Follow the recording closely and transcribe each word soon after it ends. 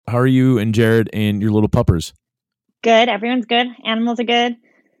How are you and Jared and your little puppers? Good. Everyone's good. Animals are good.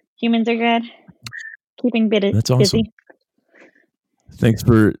 Humans are good. Keeping That's awesome. busy. Thanks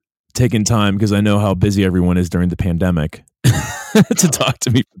for taking time, because I know how busy everyone is during the pandemic to talk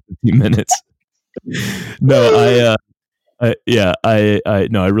to me for 15 minutes. No,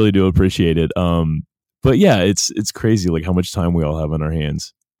 I really do appreciate it. But yeah, it's crazy like how much time we all have on our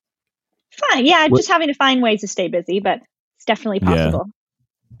hands. Fine. Yeah, just having to find ways to stay busy, but it's definitely possible.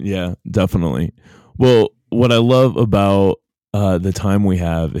 Yeah, definitely. Well, what I love about the time we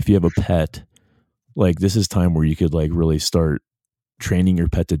have, if you have a pet, like this is time where you could like really start training your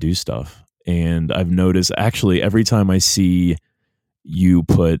pet to do stuff. And I've noticed actually every time I see you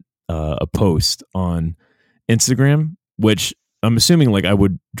put a post on Instagram, which I'm assuming like I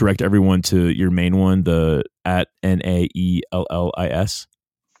would direct everyone to your main one, the at NAELLIS.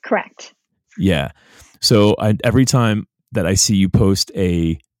 Correct. Yeah. So every time that I see you post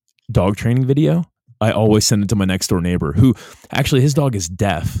a dog training video, I always send it to my next door neighbor, who actually his dog is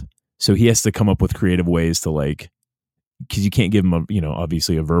deaf. So he has to come up with creative ways to like, because you can't give him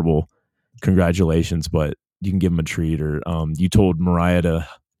obviously a verbal congratulations, but you can give him a treat, or you told Mariah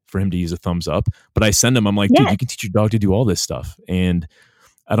for him to use a thumbs up, but I send him, I'm like, dude, you can teach your dog to do all this stuff. And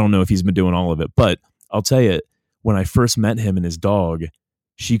I don't know if he's been doing all of it, but I'll tell you, when I first met him and his dog,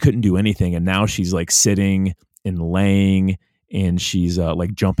 she couldn't do anything. And now she's like sitting and laying, and she's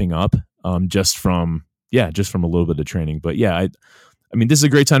like jumping up just from a little bit of training. But yeah, I mean, this is a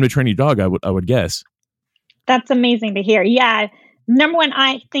great time to train your dog, I would guess. That's amazing to hear. Yeah. Number one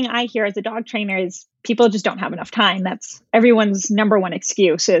thing I hear as a dog trainer is people just don't have enough time. That's everyone's number one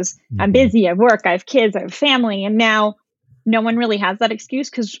excuse is I'm busy, I have work, I have kids, I have family. And now no one really has that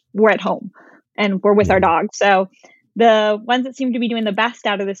excuse because we're at home and we're with our dogs. So the ones that seem to be doing the best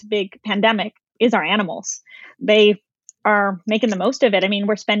out of this big pandemic is our animals. They are making the most of it. I mean,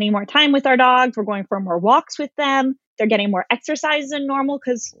 we're spending more time with our dogs. We're going for more walks with them. They're getting more exercise than normal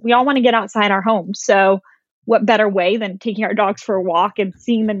because we all want to get outside our homes. So what better way than taking our dogs for a walk and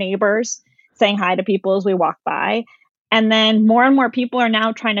seeing the neighbors, saying hi to people as we walk by. And then more and more people are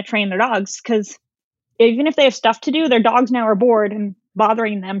now trying to train their dogs because even if they have stuff to do, their dogs now are bored and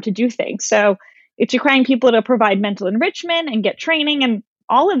bothering them to do things. So it's requiring people to provide mental enrichment and get training. And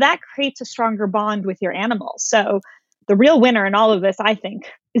all of that creates a stronger bond with your animals. So the real winner in all of this, I think,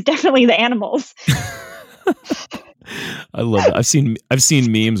 is definitely the animals. I love it. I've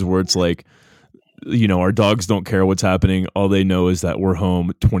seen memes where it's like, our dogs don't care what's happening. All they know is that we're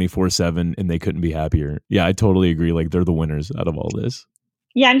home 24/7 and they couldn't be happier. Yeah, I totally agree. Like they're the winners out of all this.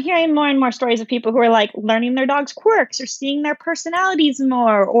 Yeah, I'm hearing more and more stories of people who are like learning their dog's quirks or seeing their personalities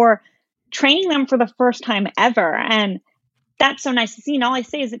more or training them for the first time ever. And that's so nice to see. And all I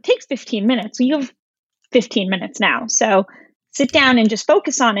say is it takes 15 minutes. So you have 15 minutes now. So sit down and just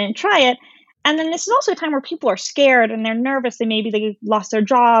focus on it and try it. And then this is also a time where people are scared and they're nervous and maybe they lost their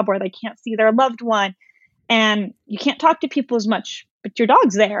job or they can't see their loved one and you can't talk to people as much, but your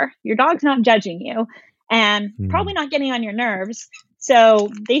dog's there. Your dog's not judging you and probably not getting on your nerves. So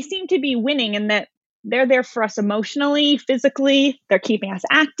they seem to be winning in that they're there for us emotionally, physically. They're keeping us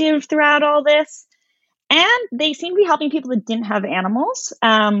active throughout all this. And they seem to be helping people that didn't have animals.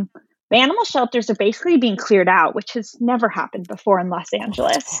 The animal shelters are basically being cleared out, which has never happened before in Los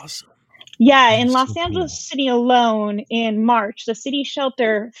Angeles. That's awesome. Yeah, in Los Angeles City alone in March, the city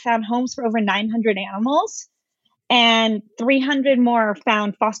shelter found homes for over 900 animals and 300 more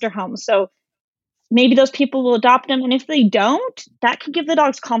found foster homes. So maybe those people will adopt them. And if they don't, that could give the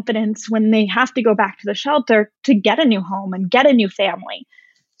dogs confidence when they have to go back to the shelter to get a new home and get a new family.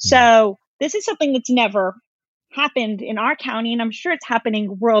 So this is something that's never happened in our county. And I'm sure it's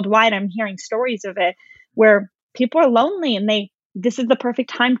happening worldwide. I'm hearing stories of it where people are lonely and this is the perfect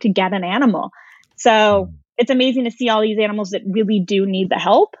time to get an animal. So it's amazing to see all these animals that really do need the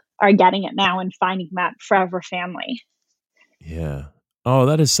help are getting it now and finding that forever family. Yeah. Oh,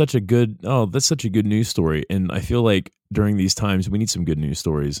 that's such a good news story. And I feel like during these times, we need some good news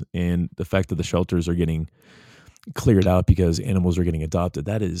stories. And the fact that the shelters are getting cleared out because animals are getting adopted,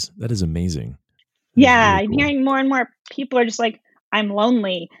 that is amazing. Yeah. Really cool. I'm hearing more and more people are just like, I'm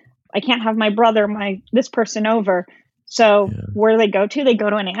lonely. I can't have my brother, this person over. So where do they go to? They go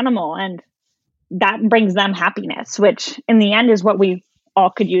to an animal and that brings them happiness, which in the end is what we all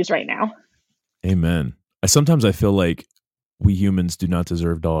could use right now. Amen. Sometimes I feel like we humans do not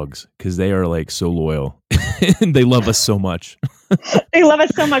deserve dogs because they are like so loyal and they love us so much. They love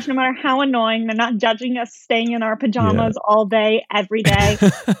us so much, no matter how annoying. They're not judging us staying in our pajamas all day, every day.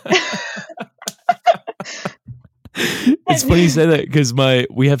 It's funny you say that because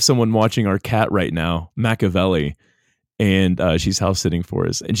we have someone watching our cat right now, Machiavelli, and she's house sitting for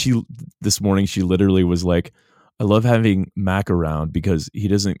us. And this morning, she literally was like, I love having Mac around because he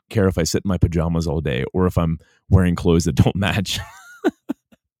doesn't care if I sit in my pajamas all day or if I'm wearing clothes that don't match.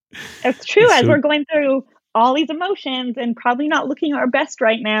 It's true. As we're going through all these emotions and probably not looking our best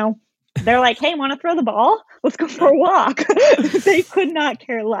right now, they're like, hey, want to throw the ball? Let's go for a walk. They could not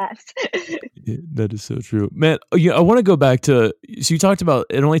care less. Yeah, that is so true, man. I want to go back to, so you talked about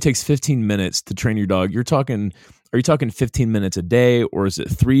it only takes 15 minutes to train your dog. Are you talking 15 minutes a day, or is it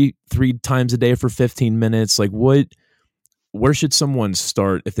three times a day for 15 minutes? Like where should someone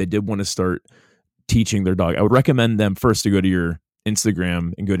start if they did want to start teaching their dog? I would recommend them first to go to your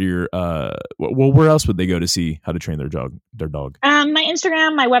Instagram and go to your where else would they go to see how to train their dog? My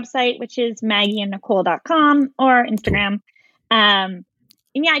Instagram, my website, which is maggieandnicole.com, or Instagram. Cool.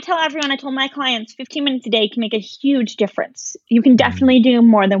 And yeah, I told my clients 15 minutes a day can make a huge difference. You can definitely do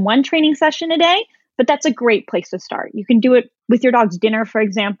more than one training session a day, but that's a great place to start. You can do it with your dog's dinner, for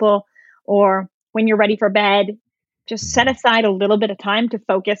example, or when you're ready for bed. Just set aside a little bit of time to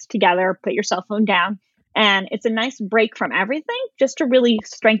focus together, put your cell phone down. And it's a nice break from everything just to really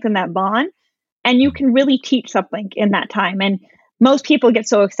strengthen that bond. And you can really teach something in that time. And most people get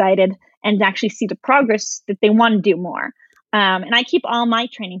so excited and actually see the progress that they want to do more. And I keep all my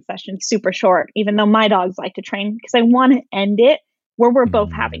training sessions super short, even though my dogs like to train, because I want to end it where we're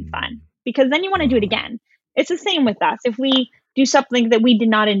both having fun, because then you want to do it again. It's the same with us. If we do something that we did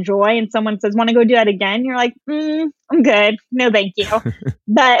not enjoy and someone says, want to go do that again? You're like, I'm good. No, thank you.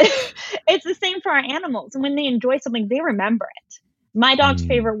 But it's the same for our animals. And when they enjoy something, they remember it. My dog's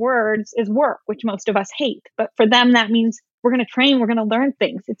favorite words is work, which most of us hate. But for them, that means we're going to train. We're going to learn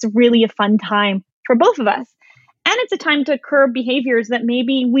things. It's really a fun time for both of us. And it's a time to curb behaviors that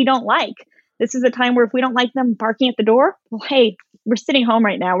maybe we don't like. This is a time where if we don't like them barking at the door, well, hey, we're sitting home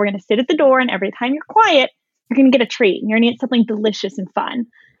right now. We're going to sit at the door, and every time you're quiet, you're going to get a treat. And you're going to get something delicious and fun.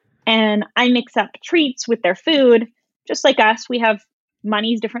 And I mix up treats with their food. Just like us, we have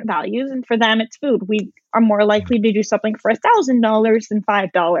money's different values. And for them, it's food. We are more likely to do something for $1,000 than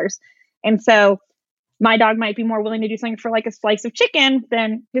 $5. And so my dog might be more willing to do something for like a slice of chicken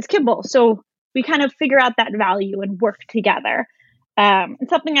than his kibble. So we kind of figure out that value and work together. And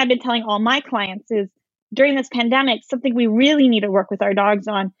something I've been telling all my clients is during this pandemic, something we really need to work with our dogs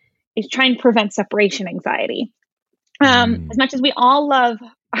on is trying to prevent separation anxiety. As much as we all love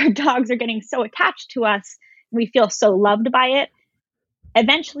our dogs are getting so attached to us, we feel so loved by it.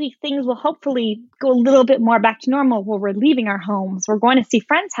 Eventually, things will hopefully go a little bit more back to normal where we're leaving our homes. We're going to see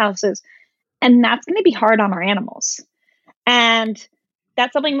friends' houses, and that's going to be hard on our animals. And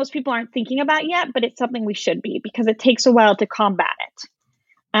that's something most people aren't thinking about yet, but it's something we should be, because it takes a while to combat it.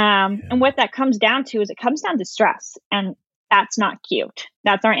 And what that comes down to is it comes down to stress, and that's not cute.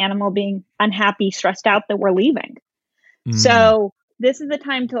 That's our animal being unhappy, stressed out that we're leaving. So this is the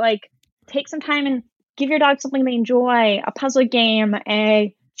time to like take some time and give your dog something they enjoy, a puzzle game,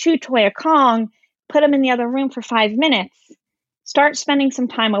 a chew toy, a Kong, put them in the other room for 5 minutes. Start spending some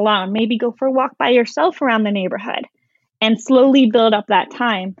time alone. Maybe go for a walk by yourself around the neighborhood and slowly build up that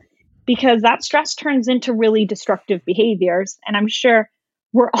time, because that stress turns into really destructive behaviors. And I'm sure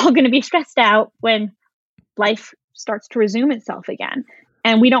we're all going to be stressed out when life starts to resume itself again.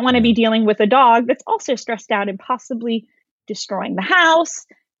 And we don't want to be dealing with a dog that's also stressed out and possibly destroying the house,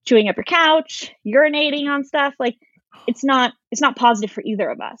 chewing up your couch, urinating on stuff. Like it's not positive for either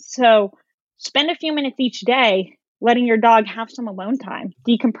of us. So spend a few minutes each day letting your dog have some alone time,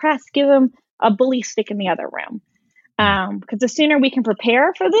 decompress, give him a bully stick in the other room. Because the sooner we can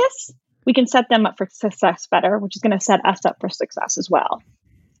prepare for this, we can set them up for success better, which is going to set us up for success as well.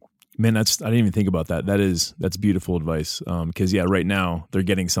 Man, I didn't even think about that. That's beautiful advice. Because right now they're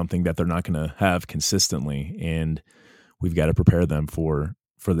getting something that they're not going to have consistently, and we've got to prepare them for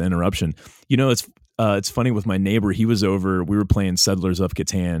the interruption. It's funny with my neighbor. He was over. We were playing Settlers of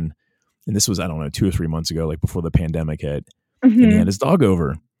Catan, and this was 2 or 3 months ago, like before the pandemic hit. And he had his dog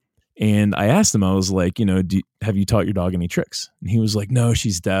over, and I asked him. I was like, have you taught your dog any tricks? And he was like, no,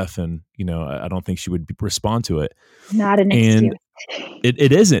 she's deaf, and I don't think she would respond to it. Not an excuse.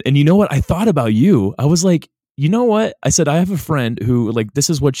 It isn't. And you know what? I thought about you. I was like, you know what? I said, I have a friend who, like, this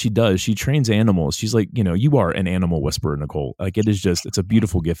is what she does. She trains animals. She's like, you are an animal whisperer, Nicole. Like, it's a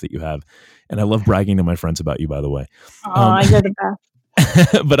beautiful gift that you have. And I love bragging to my friends about you, by the way. You're the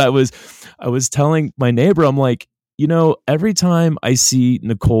best. But I was telling my neighbor, I'm like, every time I see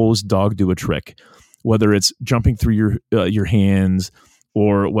Nicole's dog do a trick, whether it's jumping through your hands,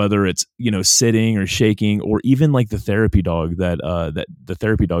 or whether it's sitting or shaking, or even like the therapy dog that the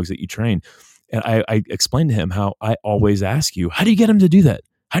therapy dogs that you train. And I explained to him how I always ask you, how do you get him to do that?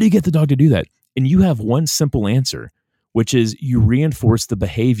 How do you get the dog to do that? And you have one simple answer, which is you reinforce the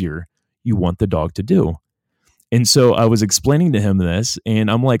behavior you want the dog to do. And so I was explaining to him this, and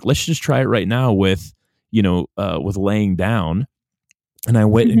I'm like, let's just try it right now with, with laying down. And I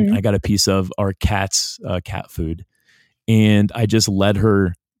went and I got a piece of our cat's cat food, and I just led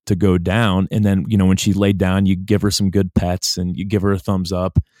her to go down. And then, when she laid down, you give her some good pets and you give her a thumbs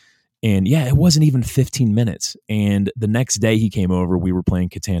up. And yeah, it wasn't even 15 minutes. And the next day he came over, we were playing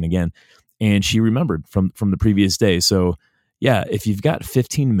Catan again, and she remembered from the previous day. So yeah, if you've got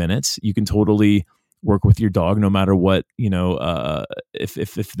 15 minutes, you can totally work with your dog, no matter what,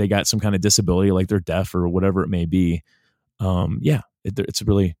 if they got some kind of disability, like they're deaf or whatever it may be. It's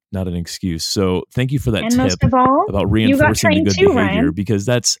really not an excuse. So thank you for that tip most of all, about reinforcing the good behavior, Ryan. Because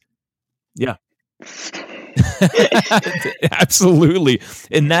that's, yeah. Absolutely.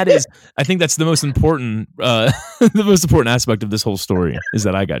 And that is, I think that's the most important, aspect of this whole story is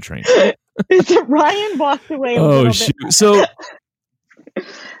that I got trained. Ryan walked away a little bit. So,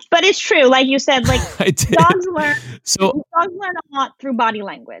 but it's true. Like you said, like dogs learn a lot through body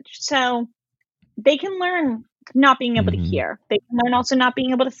language. So they can learn not being able to hear. They can learn also not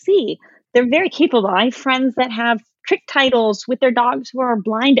being able to see. They're very capable. I have friends that have trick titles with their dogs who are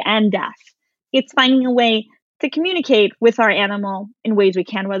blind and deaf. It's finding a way to communicate with our animal in ways we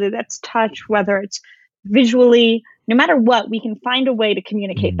can, whether that's touch, whether it's visually, no matter what, we can find a way to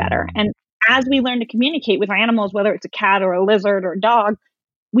communicate better. And as we learn to communicate with our animals, whether it's a cat or a lizard or a dog,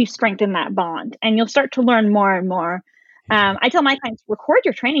 we strengthen that bond. And you'll start to learn more and more. I tell my clients, record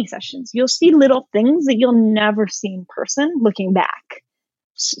your training sessions. You'll see little things that you'll never see in person looking back.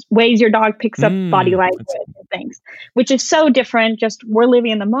 Ways your dog picks up body language and things, which is so different. Just we're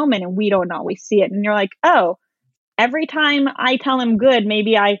living in the moment and we don't always see it. And you're like, oh, every time I tell him good,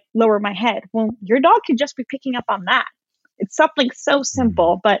 maybe I lower my head. Well, your dog could just be picking up on that. It's something so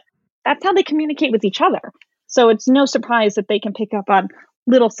simple, but that's how they communicate with each other. So it's no surprise that they can pick up on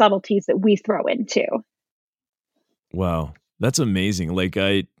little subtleties that we throw into. Wow. That's amazing. Like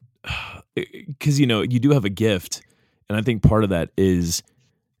because, you do have a gift. And I think part of that is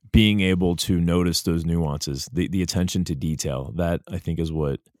being able to notice those nuances, the attention to detail. That I think is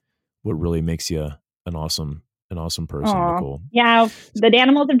what really makes you an awesome person, Nicole. Yeah, the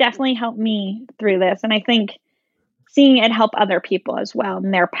animals have definitely helped me through this, and I think seeing it help other people as well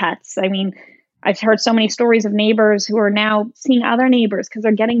and their pets. I mean, I've heard so many stories of neighbors who are now seeing other neighbors because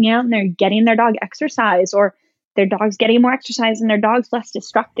they're getting out and they're getting their dog exercise, or their dog's getting more exercise and their dog's less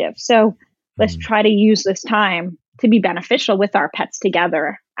destructive. So let's try to use this time to be beneficial with our pets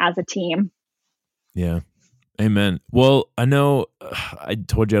together as a team. Yeah. Amen. Well, I know I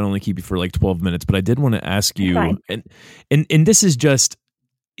told you I'd only keep you for like 12 minutes, but I did want to ask you, and this is just,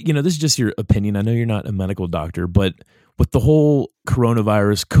 this is just your opinion. I know you're not a medical doctor, but with the whole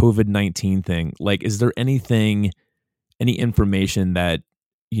coronavirus COVID-19 thing, like, is there any information that,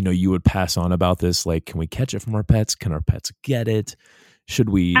 you would pass on about this? Like, can we catch it from our pets? Can our pets get it? Should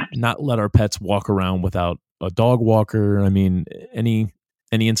we not let our pets walk around without a dog walker? I mean, any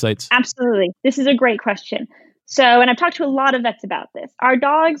insights? Absolutely. This is a great question. So, and I've talked to a lot of vets about this. Our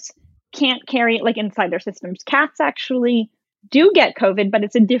dogs can't carry it like inside their systems. Cats actually do get COVID, but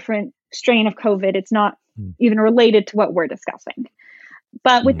it's a different strain of COVID. It's not even related to what we're discussing.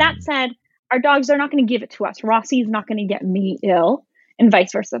 But with that said, our dogs are not going to give it to us. Rossi is not going to get me ill and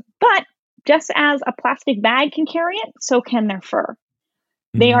vice versa. But just as a plastic bag can carry it, so can their fur.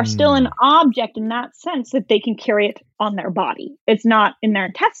 They are still an object in that sense that they can carry it on their body. It's not in their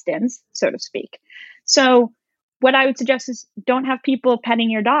intestines, so to speak. So what I would suggest is don't have people petting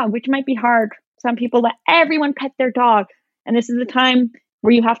your dog, which might be hard. Some people let everyone pet their dog. And this is the time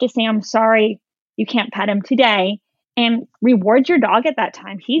where you have to say, I'm sorry, you can't pet him today. And reward your dog at that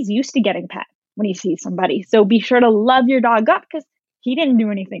time. He's used to getting pet when he sees somebody. So be sure to love your dog up because he didn't do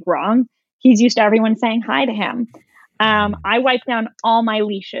anything wrong. He's used to everyone saying hi to him. I wipe down all my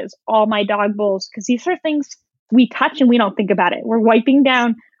leashes, all my dog bowls, because these are things we touch and we don't think about it. We're wiping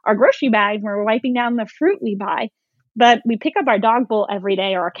down our grocery bags, we're wiping down the fruit we buy, but we pick up our dog bowl every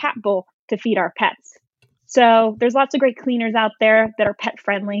day or our cat bowl to feed our pets. So there's lots of great cleaners out there that are pet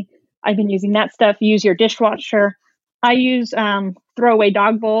friendly. I've been using that stuff. Use your dishwasher. I use throwaway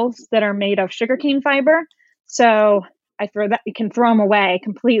dog bowls that are made of sugarcane fiber. So I throw that, you can throw them away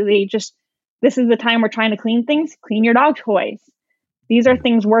completely. Just this is the time we're trying to clean things. Clean your dog toys. These are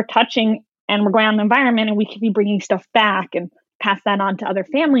things we're touching and we're going on the environment, and we could be bringing stuff back and pass that on to other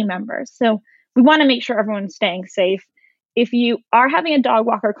family members. So we want to make sure everyone's staying safe. If you are having a dog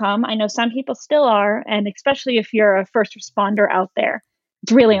walker come, I know some people still are, and especially if you're a first responder out there,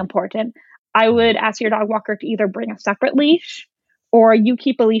 it's really important. I would ask your dog walker to either bring a separate leash or you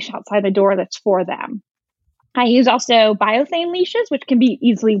keep a leash outside the door that's for them. I use also biothane leashes, which can be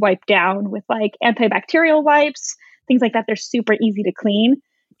easily wiped down with like antibacterial wipes, things like that. They're super easy to clean.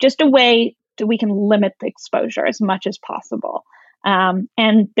 Just a way that we can limit the exposure as much as possible.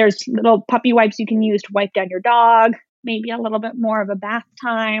 And there's little puppy wipes you can use to wipe down your dog, maybe a little bit more of a bath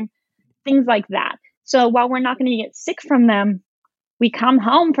time, things like that. So while we're not going to get sick from them, we come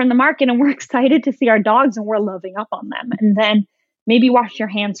home from the market and we're excited to see our dogs and we're loving up on them. And then maybe wash your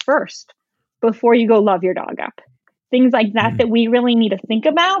hands first before you go love your dog up. Things like that that we really need to think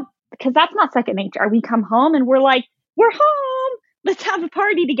about, because that's not second nature. We come home and we're like, we're home. Let's have a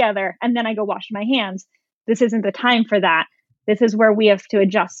party together. And then I go wash my hands. This isn't the time for that. This is where we have to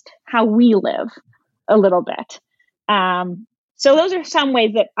adjust how we live a little bit. So those are some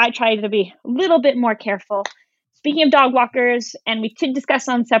ways that I try to be a little bit more careful. Speaking of dog walkers, and we did discuss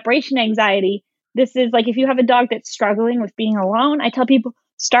on separation anxiety, this is like if you have a dog that's struggling with being alone, I tell people,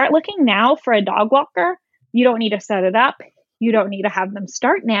 start looking now for a dog walker. You don't need to set it up. You don't need to have them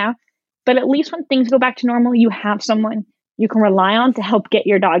start now. But at least when things go back to normal, you have someone you can rely on to help get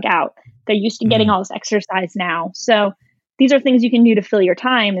your dog out. They're used to getting all this exercise now. So these are things you can do to fill your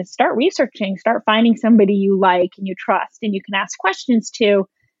time, is start researching, start finding somebody you like and you trust and you can ask questions to.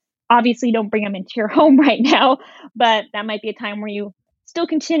 Obviously, don't bring them into your home right now, but that might be a time where you still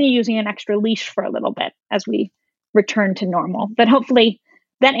continue using an extra leash for a little bit as we return to normal. But hopefully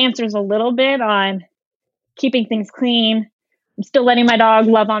that answers a little bit on keeping things clean. I'm still letting my dog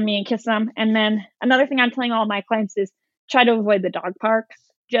love on me and kiss them. And then another thing I'm telling all my clients is try to avoid the dog parks.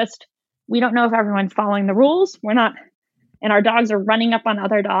 We don't know if everyone's following the rules. We're not, and our dogs are running up on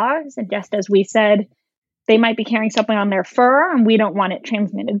other dogs. And just as we said, they might be carrying something on their fur and we don't want it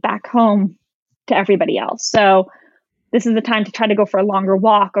transmitted back home to everybody else. So this is the time to try to go for a longer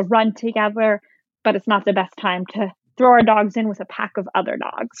walk, a run together, but it's not the best time to throw our dogs in with a pack of other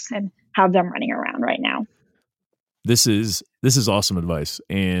dogs and have them running around right now. This is awesome advice.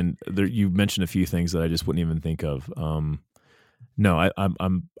 And you mentioned a few things that I just wouldn't even think of. No,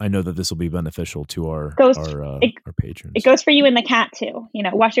 I know that this will be beneficial to our patrons. It goes for you and the cat too.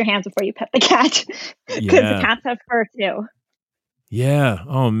 Wash your hands before you pet the cat, because the cats have fur too. Yeah.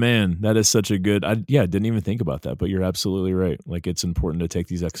 Oh man, that is such a good. I didn't even think about that, but you're absolutely right. Like, it's important to take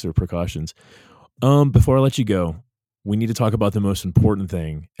these extra precautions. Before I let you go, we need to talk about the most important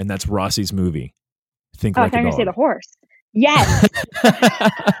thing, and that's Rossi's movie. Think Like a Dog. I was going to say the horse. Yes.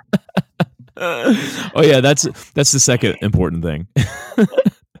 Oh yeah, that's the second important thing.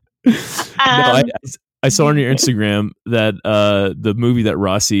 I saw on your Instagram that the movie that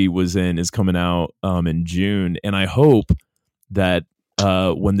Rossi was in is coming out in June, and I hope that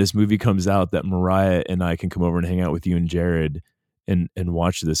when this movie comes out, that Mariah and I can come over and hang out with you and Jared and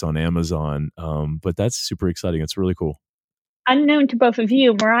watch this on Amazon. But that's super exciting. It's really cool. Unknown to both of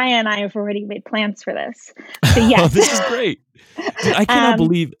you, Mariah and I have already made plans for this. So yes. Oh, this is great.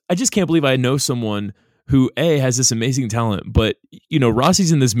 Dude, I just can't believe I know someone who has this amazing talent, but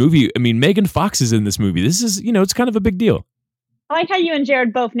Rossi's in this movie. I mean, Megan Fox is in this movie. This is, it's kind of a big deal. I like how you and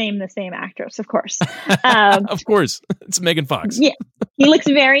Jared both named the same actress, of course. Of course. It's Megan Fox. Yeah. He looks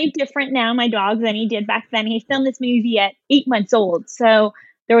very different now, my dog, than he did back then. He filmed this movie at 8 months old. So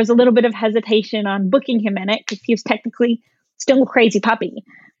there was a little bit of hesitation on booking him in it because he was technically still a crazy puppy.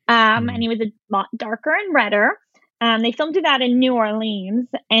 And he was a lot darker and redder. They filmed it out in New Orleans,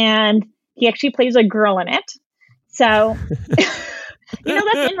 and he actually plays a girl in it. So,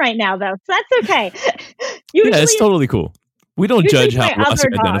 that's in right now, though. So that's okay. Usually it's totally cool. We don't judge how Rossi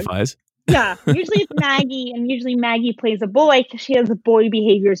identifies. Yeah, usually it's Maggie, and usually Maggie plays a boy because she has boy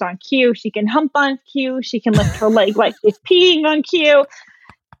behaviors on cue. She can hump on cue. She can lift her leg like she's peeing on cue.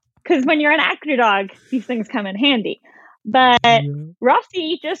 Because when you're an actor dog, these things come in handy. But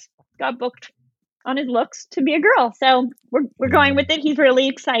Rossi just got booked on his looks to be a girl. So we're going with it. He's really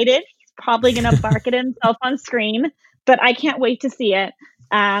excited. He's probably going to bark at himself on screen, but I can't wait to see it.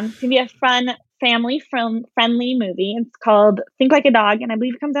 It's going to be a fun, family-friendly movie. It's called Think Like a Dog, and I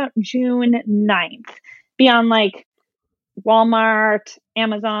believe it comes out June 9th. Be on like Walmart,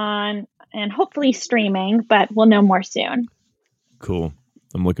 Amazon, and hopefully streaming, but we'll know more soon. Cool.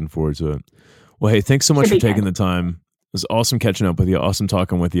 I'm looking forward to it. Well, hey, thanks so much for taking the time. It was awesome catching up with you. Awesome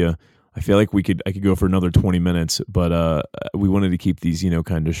talking with you. I feel like I could go for another 20 minutes, but we wanted to keep these,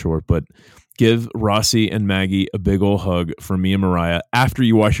 kind of short. But give Rossi and Maggie a big old hug from me and Mariah after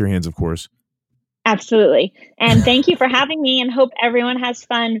you wash your hands, of course. Absolutely. And thank you for having me, and hope everyone has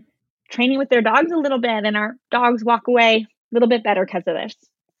fun training with their dogs a little bit and our dogs walk away a little bit better because of this.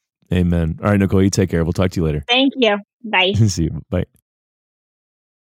 Amen. All right, Nicole, you take care. We'll talk to you later. Thank you. Bye. See you. Bye.